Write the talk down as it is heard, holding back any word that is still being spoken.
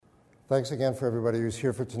Thanks again for everybody who's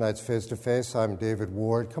here for tonight's face-to-face. I'm David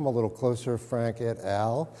Ward. Come a little closer, Frank et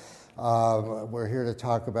al. We're here to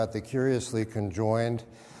talk about the curiously conjoined,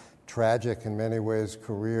 tragic in many ways,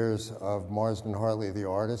 careers of Marsden Hartley, the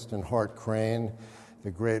artist, and Hart Crane,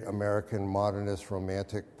 the great American modernist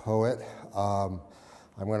romantic poet. I'm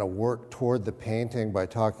going to work toward the painting by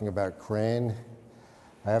talking about Crane.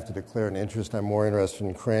 I have to declare an interest. I'm more interested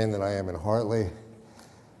in Crane than I am in Hartley.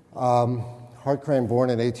 Hart Crane,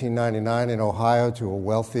 born in 1899 in Ohio to a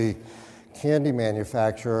wealthy candy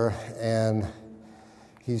manufacturer, and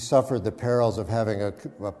he suffered the perils of having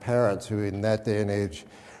a parents who in that day and age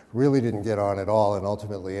really didn't get on at all and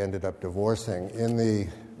ultimately ended up divorcing. In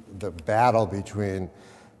the battle between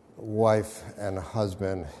wife and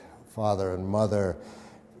husband, father and mother,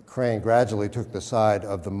 Crane gradually took the side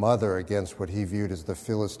of the mother against what he viewed as the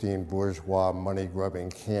Philistine bourgeois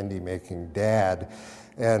money-grubbing candy-making dad,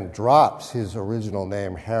 and drops his original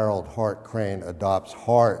name, Harold Hart Crane, adopts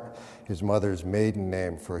Hart, his mother's maiden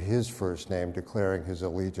name, for his first name, declaring his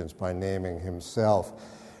allegiance by naming himself.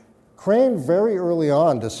 Crane, very early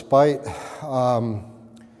on, despite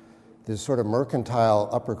this sort of mercantile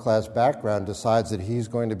upper-class background, decides that he's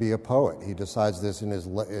going to be a poet. He decides this in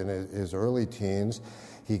his early teens.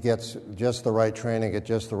 He gets just the right training at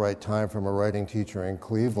just the right time from a writing teacher in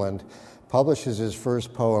Cleveland, publishes his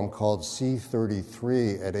first poem called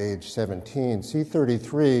C-33 at age 17.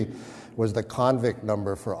 C-33 was the convict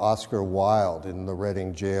number for Oscar Wilde in the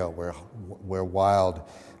Reading jail, where Wilde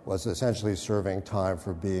was essentially serving time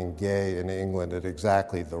for being gay in England at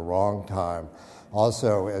exactly the wrong time.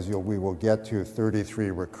 Also, as we will get to,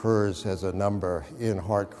 33 recurs as a number in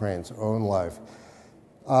Hart Crane's own life.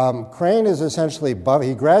 Crane is essentially,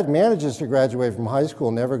 he manages to graduate from high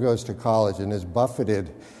school, never goes to college, and is buffeted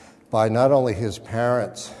by not only his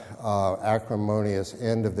parents' acrimonious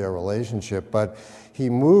end of their relationship, but he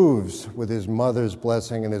moves with his mother's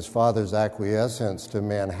blessing and his father's acquiescence to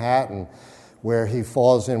Manhattan, where he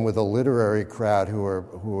falls in with a literary crowd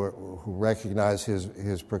who recognize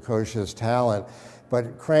his precocious talent.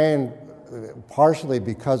 But Crane, partially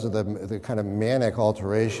because of the kind of manic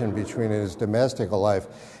alteration between his domestic life,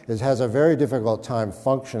 has a very difficult time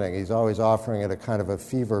functioning. He's always offering at a kind of a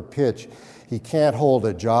fever pitch. He can't hold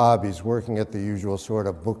a job. He's working at the usual sort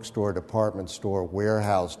of bookstore, department store,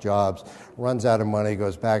 warehouse jobs, runs out of money,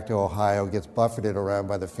 goes back to Ohio, gets buffeted around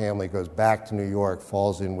by the family, goes back to New York,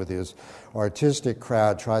 falls in with his artistic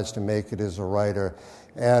crowd, tries to make it as a writer,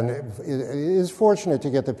 and is fortunate to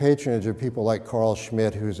get the patronage of people like Carl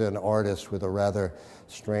Schmitt, who's an artist with a rather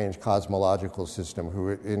strange cosmological system,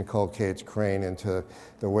 who inculcates Crane into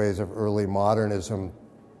the ways of early modernism.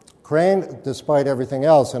 Crane, despite everything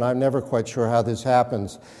else, and I'm never quite sure how this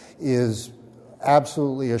happens, is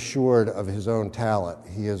absolutely assured of his own talent.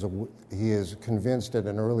 He is convinced at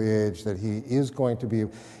an early age that he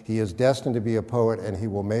is destined to be a poet, and he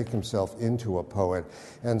will make himself into a poet.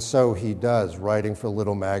 And so he does, writing for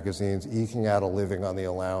little magazines, eking out a living on the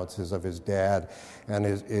allowances of his dad and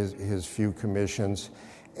his few commissions.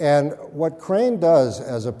 And what Crane does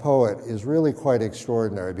as a poet is really quite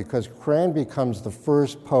extraordinary, because Crane becomes the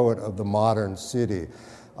first poet of the modern city.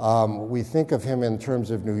 We think of him in terms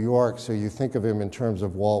of New York, so you think of him in terms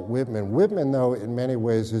of Walt Whitman. Whitman, though, in many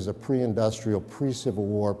ways is a pre-industrial, pre-Civil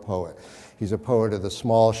War poet. He's a poet of the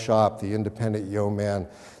small shop, the independent yeoman,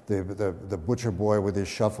 the butcher boy with his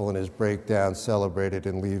shuffle and his breakdown celebrated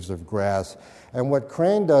in Leaves of Grass. And what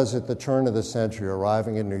Crane does at the turn of the century,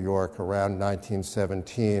 arriving in New York around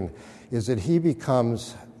 1917, is that he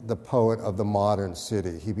becomes the poet of the modern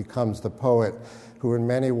city. He becomes the poet who in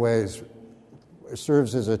many ways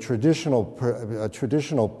serves as a traditional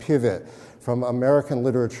pivot from American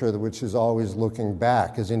literature, which is always looking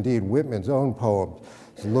back, as indeed Whitman's own poems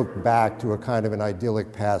look back to a kind of an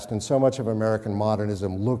idyllic past. And so much of American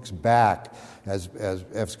modernism looks back, as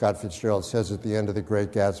F. Scott Fitzgerald says at the end of The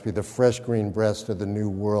Great Gatsby, the fresh green breast of the new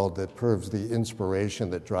world that proves the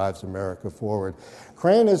inspiration that drives America forward.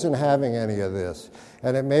 Crane isn't having any of this.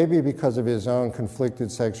 And it may be because of his own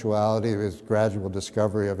conflicted sexuality, his gradual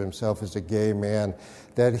discovery of himself as a gay man,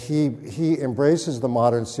 that he embraces the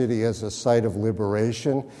modern city as a site of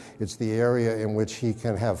liberation. It's the area in which he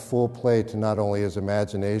can have full play to not only his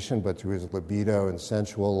imagination, but to his libido and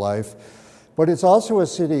sensual life. But it's also a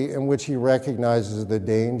city in which he recognizes the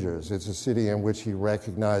dangers. It's a city in which he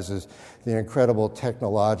recognizes the incredible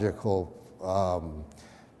technological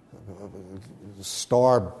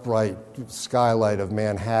star-bright skylight of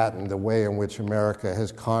Manhattan, the way in which America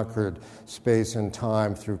has conquered space and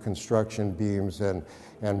time through construction beams and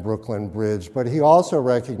Brooklyn Bridge. But he also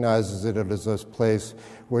recognizes it as a place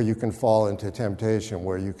where you can fall into temptation,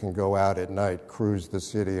 where you can go out at night, cruise the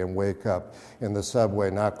city, and wake up in the subway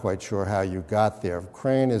not quite sure how you got there.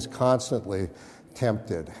 Crane is constantly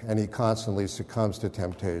tempted, and he constantly succumbs to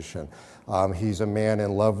temptation. He's a man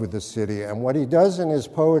in love with the city, and what he does in his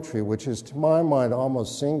poetry, which is to my mind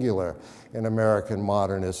almost singular in American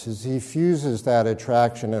modernists, is he fuses that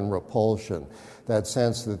attraction and repulsion, that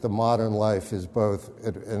sense that the modern life is both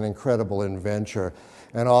an incredible adventure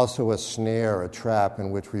and also a snare, a trap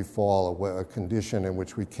in which we fall, a condition in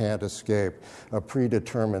which we can't escape, a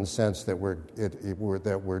predetermined sense that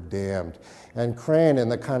we're damned. And Crane, in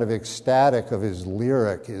the kind of ecstatic of his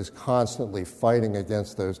lyric, is constantly fighting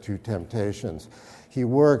against those two temptations. He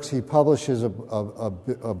publishes a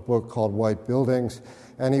book called White Buildings,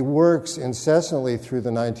 and he works incessantly through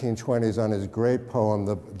the 1920s on his great poem,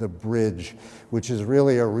 The Bridge, which is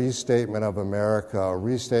really a restatement of America, a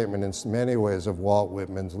restatement in many ways of Walt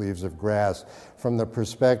Whitman's Leaves of Grass from the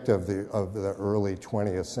perspective of the early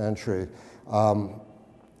 20th century.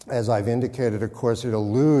 As I've indicated, of course, it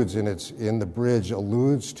alludes, in The Bridge,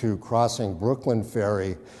 alludes to crossing Brooklyn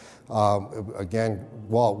Ferry. Again,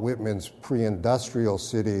 Walt Whitman's pre-industrial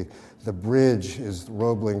city. The bridge is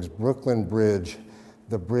Roebling's Brooklyn Bridge,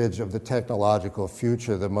 the bridge of the technological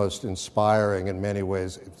future, the most inspiring in many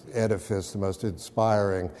ways edifice, the most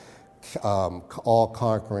inspiring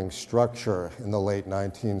all-conquering structure in the late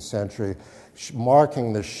 19th century,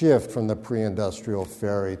 marking the shift from the pre-industrial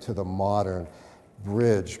ferry to the modern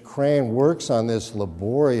bridge. Crane works on this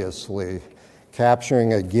laboriously,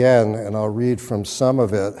 capturing again, and I'll read from some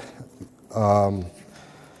of it,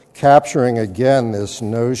 capturing again this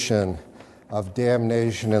notion of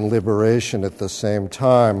damnation and liberation at the same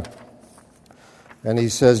time. And he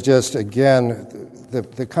says just again,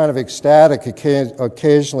 the kind of ecstatic,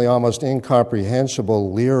 occasionally almost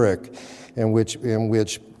incomprehensible lyric in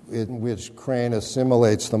which Crane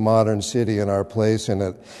assimilates the modern city and our place in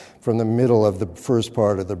it from the middle of the first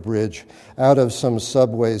part of the bridge. Out of some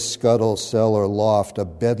subway scuttle, cell, or loft, a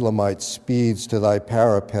bedlamite speeds to thy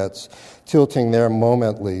parapets, tilting there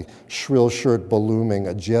momently, shrill shirt ballooning,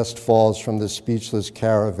 a jest falls from the speechless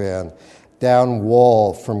caravan. Down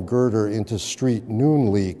wall from girder into street,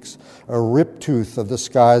 noon leaks, a rip tooth of the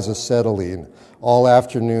skies acetylene. All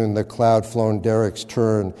afternoon the cloud-flown derricks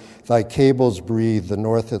turn, thy cables breathe the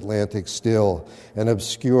North Atlantic still, and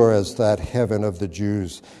obscure as that heaven of the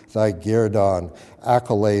Jews, thy guerdon,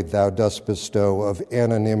 accolade thou dost bestow, of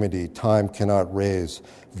anonymity time cannot raise,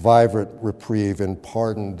 vibrant reprieve and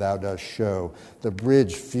pardon thou dost show. The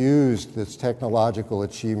bridge fused, this technological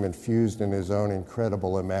achievement fused in his own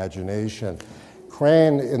incredible imagination.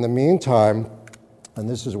 Crane, in the meantime, and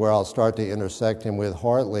this is where I'll start to intersect him with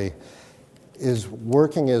Hartley, is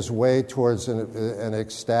working his way towards an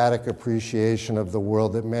ecstatic appreciation of the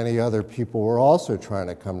world that many other people were also trying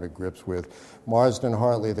to come to grips with. Marsden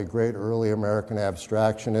Hartley, the great early American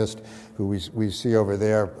abstractionist, who we see over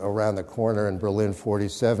there around the corner in Berlin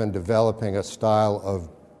 47, developing a style of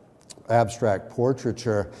abstract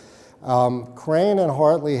portraiture. Crane and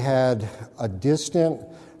Hartley had a distant,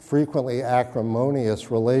 frequently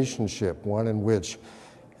acrimonious relationship, one in which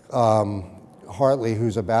Hartley,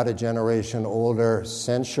 who's about a generation older,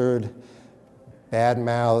 censured,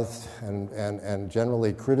 badmouthed, and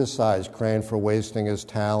generally criticized Crane for wasting his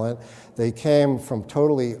talent. They came from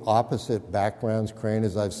totally opposite backgrounds. Crane,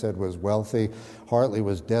 as I've said, was wealthy. Hartley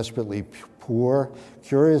was desperately poor.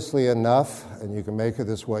 Curiously enough, and you can make of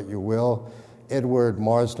this what you will, Edward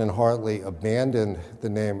Marsden Hartley abandoned the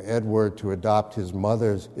name Edward to adopt his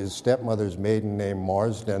stepmother's maiden name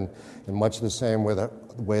Marsden, in much the same way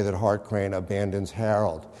that Hart Crane abandons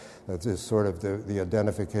Harold. That is sort of the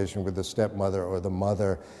identification with the stepmother or the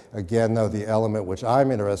mother. Again, though, the element which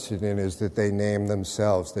I'm interested in is that they named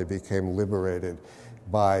themselves. They became liberated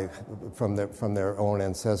from their own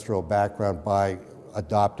ancestral background by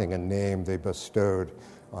adopting a name they bestowed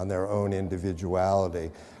on their own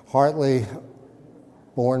individuality. Hartley,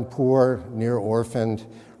 born poor, near orphaned,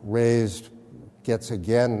 raised, gets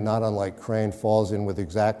again, not unlike Crane, falls in with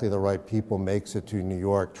exactly the right people, makes it to New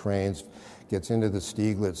York, trains, gets into the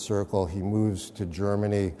Stieglitz circle. He moves to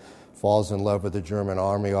Germany, falls in love with a German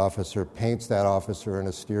army officer, paints that officer in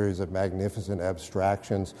a series of magnificent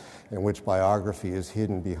abstractions in which biography is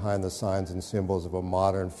hidden behind the signs and symbols of a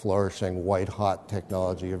modern, flourishing, white-hot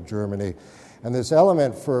technology of Germany. And this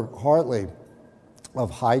element for Hartley of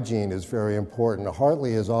hygiene is very important.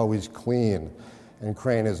 Hartley is always clean and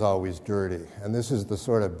Crane is always dirty. And this is the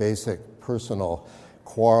sort of basic personal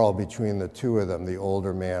quarrel between the two of them, the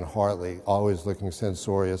older man, Hartley, always looking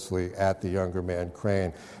censoriously at the younger man,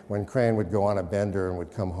 Crane. When Crane would go on a bender and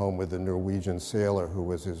would come home with the Norwegian sailor who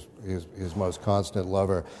was his most constant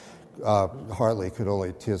lover, Hartley could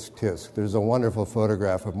only tisk tisk. There's a wonderful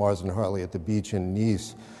photograph of Marsden Hartley at the beach in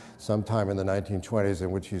Nice sometime in the 1920s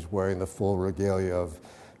in which he's wearing the full regalia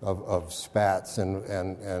of spats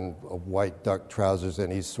and white duck trousers,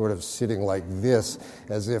 and he's sort of sitting like this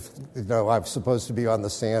as if, I'm supposed to be on the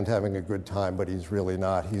sand having a good time, but he's really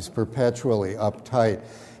not. He's perpetually uptight.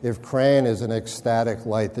 If Crane is an ecstatic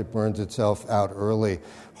light that burns itself out early,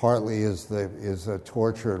 Hartley is a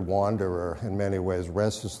tortured wanderer in many ways,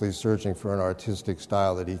 restlessly searching for an artistic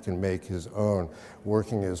style that he can make his own,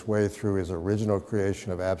 working his way through his original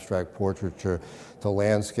creation of abstract portraiture to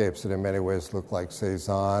landscapes that in many ways look like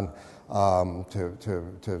Cézanne,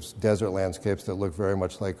 to desert landscapes that look very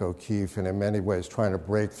much like O'Keeffe, and in many ways trying to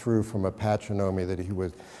break through from a patronymy that he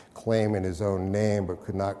would claim in his own name but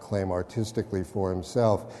could not claim artistically for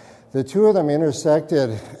himself. The two of them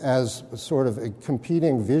intersected as sort of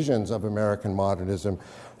competing visions of American modernism.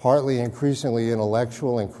 Hartley increasingly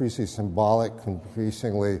intellectual, increasingly symbolic,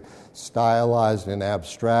 increasingly stylized and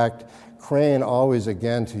abstract. Crane always,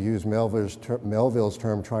 again, to use Melville's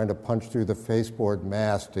term, trying to punch through the faceboard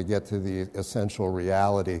mask to get to the essential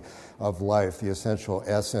reality of life, the essential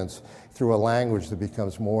essence, through a language that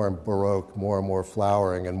becomes more and baroque, more and more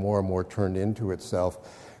flowering, and more turned into itself.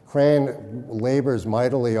 Crane labors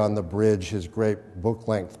mightily on The Bridge, his great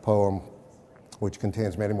book-length poem, which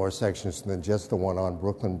contains many more sections than just the one on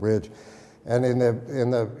Brooklyn Bridge. And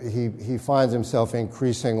he finds himself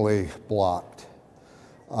increasingly blocked.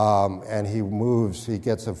 And he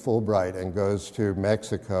gets a Fulbright and goes to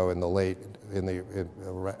Mexico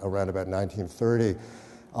around about 1930.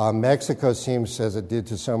 Mexico seems, as it did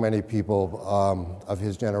to so many people of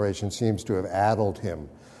his generation, seems to have addled him.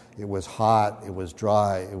 It was hot, it was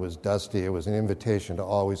dry, it was dusty, it was an invitation to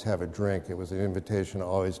always have a drink, it was an invitation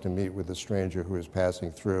always to meet with the stranger who is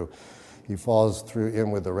passing through. He falls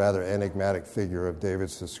in with the rather enigmatic figure of David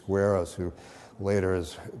Sisqueiros, who later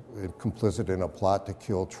is complicit in a plot to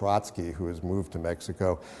kill Trotsky, who has moved to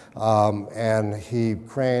Mexico.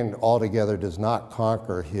 Crane altogether does not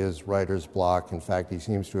conquer his writer's block. In fact, he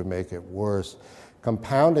seems to make it worse.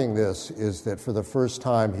 Compounding this is that for the first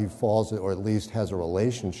time he falls, or at least has a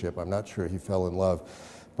relationship, I'm not sure he fell in love,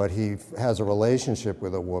 but he has a relationship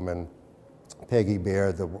with a woman, Peggy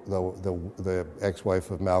Baird, the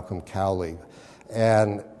ex-wife of Malcolm Cowley.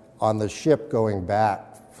 And on the ship going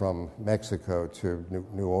back from Mexico to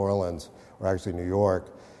New Orleans, or actually New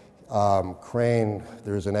York, Crane,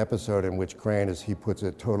 there's an episode in which Crane, as he puts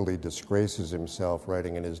it, totally disgraces himself,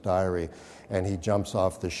 writing in his diary, and he jumps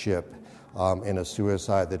off the ship in a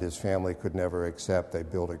suicide that his family could never accept. They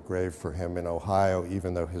built a grave for him in Ohio,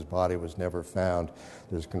 even though his body was never found.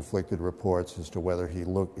 There's conflicted reports as to whether he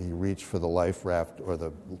reached for the life raft or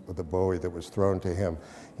the buoy that was thrown to him.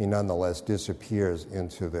 He nonetheless disappears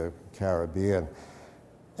into the Caribbean.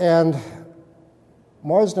 And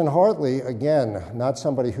Marsden Hartley, again, not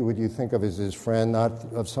somebody who you think of as his friend, not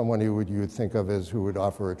of someone you would think of as who would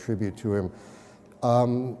offer a tribute to him,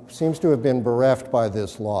 seems to have been bereft by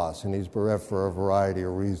this loss, and he's bereft for a variety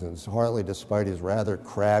of reasons. Hartley, despite his rather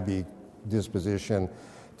crabby disposition,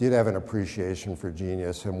 did have an appreciation for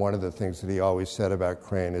genius, and one of the things that he always said about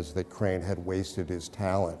Crane is that Crane had wasted his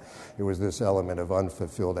talent. It was this element of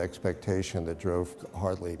unfulfilled expectation that drove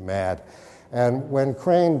Hartley mad. And when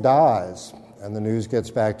Crane dies, and the news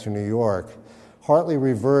gets back to New York, Hartley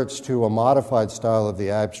reverts to a modified style of the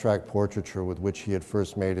abstract portraiture with which he had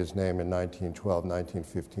first made his name in 1912,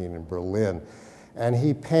 1915 in Berlin. And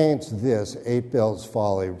he paints this, 8 Bells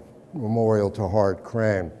Folly, memorial to Hart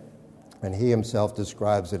Crane. And he himself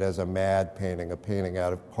describes it as a mad painting,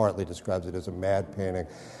 Hartley describes it as a mad painting,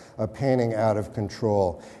 a painting out of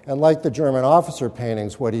control. And like the German officer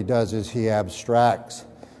paintings, what he does is he abstracts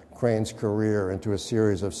Crane's career into a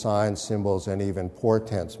series of signs, symbols, and even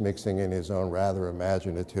portents, mixing in his own rather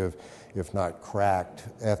imaginative, if not cracked,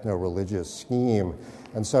 ethno-religious scheme.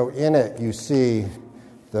 And so in it you see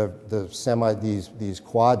these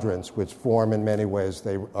quadrants, which form in many ways,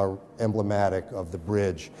 they are emblematic of the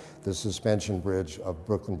bridge, the suspension bridge of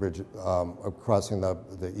Brooklyn Bridge crossing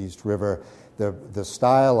the East River. The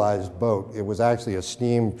stylized boat, it was actually a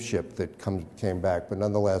steamship that came back, but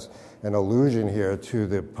nonetheless an allusion here to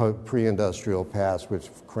the pre-industrial past, which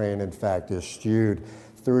Crane in fact eschewed.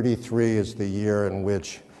 33 is the year in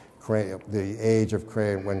which the age of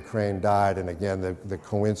Crane, when Crane died, and again the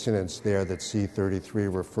coincidence there that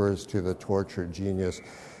C33 refers to the tortured genius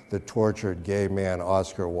the tortured gay man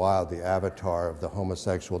Oscar Wilde, the avatar of the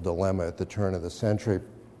homosexual dilemma at the turn of the century.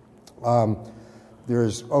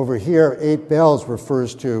 There's over here, 8 bells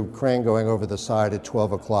refers to Crane going over the side at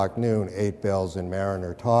 12 o'clock noon, 8 bells in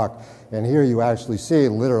Mariner talk. And here you actually see,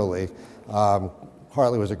 literally,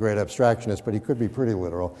 Hartley was a great abstractionist, but he could be pretty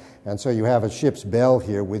literal. And so you have a ship's bell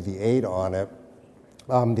here with the 8 on it.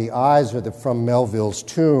 The eyes are from Melville's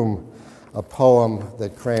Tomb, a poem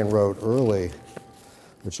that Crane wrote early,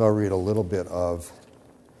 which I'll read a little bit of.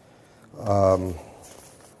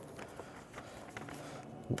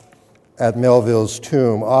 At Melville's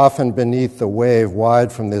tomb, often beneath the wave,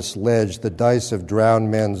 wide from this ledge, the dice of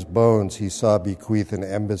drowned men's bones he saw bequeath an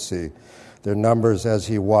embassy. Their numbers, as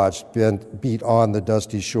he watched, beat on the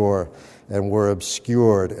dusty shore and were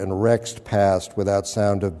obscured and rexed past without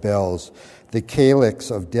sound of bells. The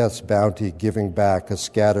calyx of death's bounty giving back a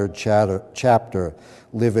scattered chapter,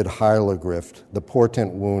 livid hieroglyphed, the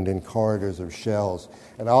portent wound in corridors of shells.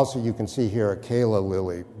 And also you can see here a calla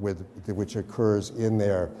lily, which occurs in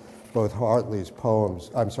there, both Hartley's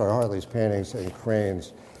paintings and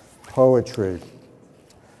Crane's poetry.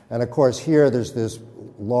 And of course here there's this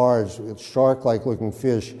large, shark-like looking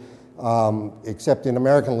fish, except in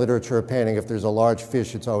American literature of painting, if there's a large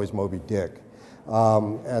fish, it's always Moby Dick.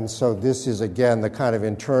 And so this is, again, the kind of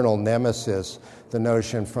internal nemesis, the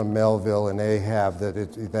notion from Melville and Ahab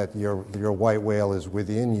that your white whale is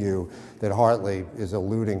within you, that Hartley is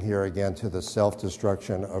alluding here again to the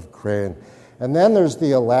self-destruction of Crane. And then there's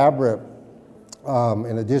the elaborate,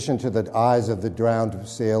 in addition to the eyes of the drowned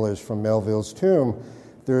sailors from Melville's Tomb,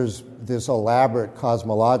 there's this elaborate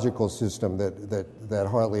cosmological system that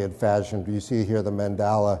Hartley had fashioned. You see here the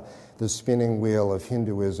mandala, the spinning wheel of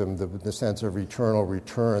Hinduism, the sense of eternal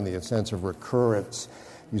return, the sense of recurrence.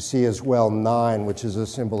 You see as well 9, which is a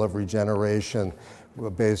symbol of regeneration,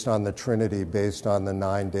 based on the Trinity, based on the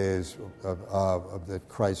 9 days that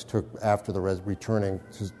Christ took after returning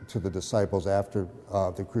to the disciples after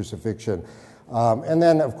the crucifixion. And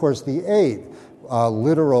then, of course, the 8,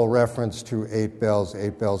 literal reference to 8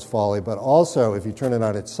 bells folly, but also, if you turn it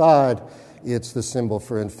on its side, it's the symbol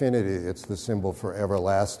for infinity. It's the symbol for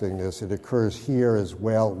everlastingness. It occurs here as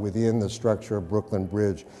well within the structure of Brooklyn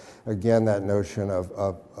Bridge. Again, that notion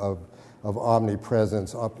of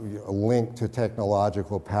omnipresence, a link to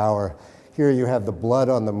technological power. Here you have the blood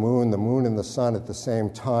on the moon and the sun at the same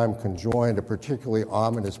time conjoined, a particularly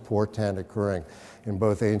ominous portent occurring in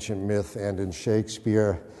both ancient myth and in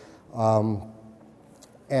Shakespeare.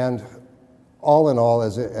 And all in all,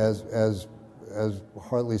 as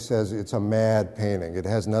Hartley says, it's a mad painting. It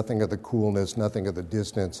has nothing of the coolness, nothing of the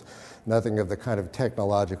distance, nothing of the kind of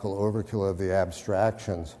technological overkill of the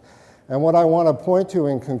abstractions. And what I want to point to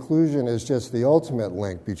in conclusion is just the ultimate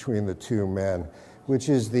link between the two men, which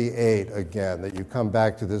is the 8 again, that you come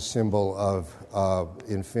back to this symbol of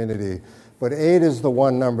infinity. But 8 is the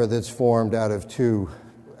one number that's formed out of 2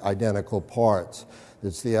 identical parts.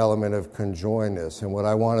 It's the element of conjoinedness. And what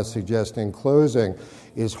I want to suggest in closing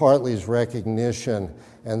is Hartley's recognition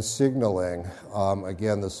and signaling.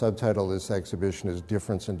 Again, the subtitle of this exhibition is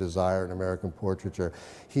Difference and Desire in American Portraiture.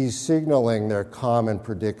 He's signaling their common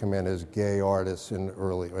predicament as gay artists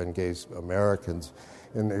and gay Americans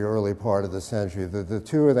in the early part of the century. The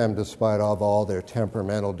two of them, despite all their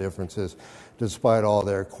temperamental differences, despite all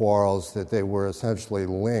their quarrels, that they were essentially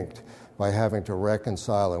linked by having to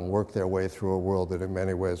reconcile and work their way through a world that in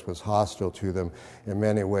many ways was hostile to them, in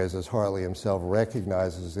many ways, as Hartley himself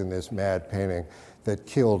recognizes in this mad painting, that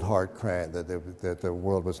killed Hart Crane, that the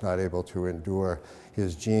world was not able to endure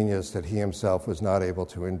his genius, that he himself was not able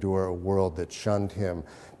to endure a world that shunned him,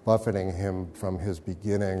 buffeting him from his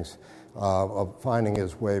beginnings, of finding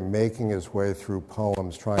his way, making his way through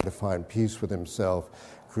poems, trying to find peace with himself,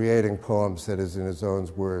 creating poems that, as in his own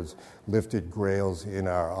words, lifted grails in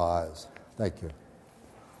our eyes. Thank you.